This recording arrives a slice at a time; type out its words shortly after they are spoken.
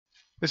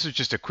This is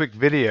just a quick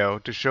video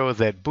to show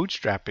that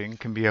bootstrapping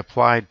can be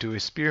applied to a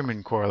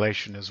Spearman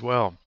correlation as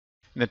well.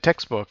 In the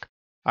textbook,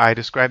 I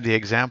described the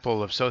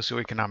example of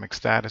socioeconomic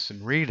status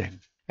and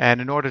reading.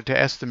 And in order to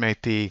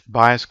estimate the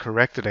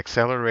bias-corrected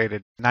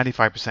accelerated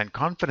 95%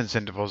 confidence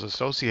intervals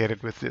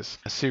associated with this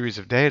series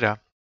of data,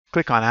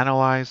 click on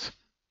Analyze,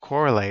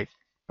 Correlate,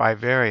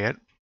 Bivariate,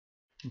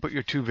 and put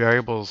your two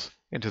variables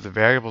into the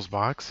Variables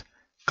box,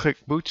 click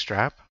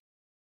Bootstrap,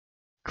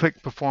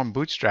 click Perform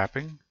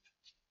Bootstrapping,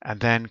 and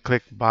then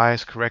click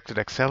Bias Corrected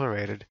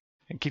Accelerated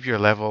and keep your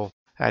level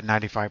at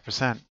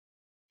 95%.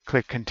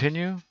 Click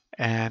Continue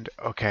and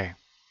OK.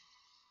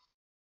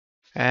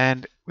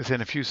 And within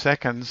a few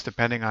seconds,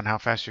 depending on how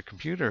fast your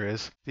computer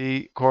is,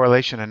 the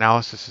correlation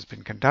analysis has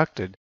been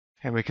conducted.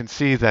 And we can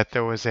see that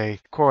there was a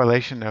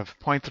correlation of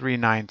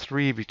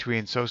 0.393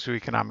 between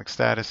socioeconomic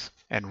status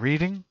and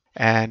reading.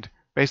 And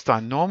based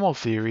on normal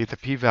theory, the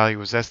p-value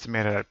was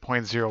estimated at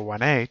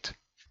 0.018,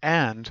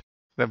 and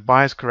the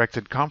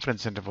bias-corrected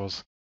confidence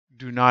intervals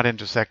do not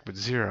intersect with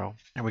 0.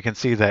 And we can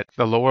see that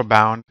the lower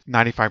bound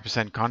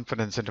 95%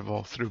 confidence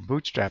interval through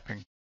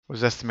bootstrapping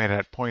was estimated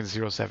at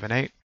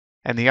 0.078,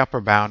 and the upper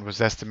bound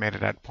was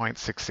estimated at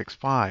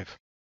 0.665.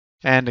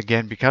 And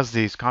again, because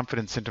these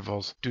confidence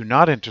intervals do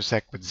not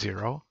intersect with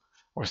 0,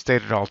 or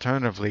stated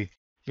alternatively,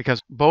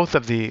 because both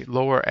of the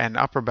lower and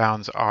upper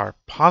bounds are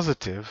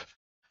positive,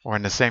 or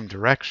in the same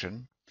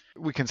direction,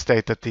 we can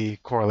state that the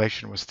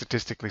correlation was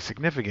statistically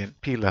significant,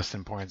 p less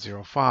than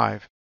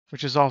 0.05,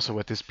 which is also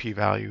what this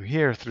p-value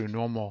here through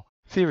normal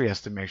theory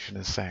estimation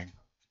is saying.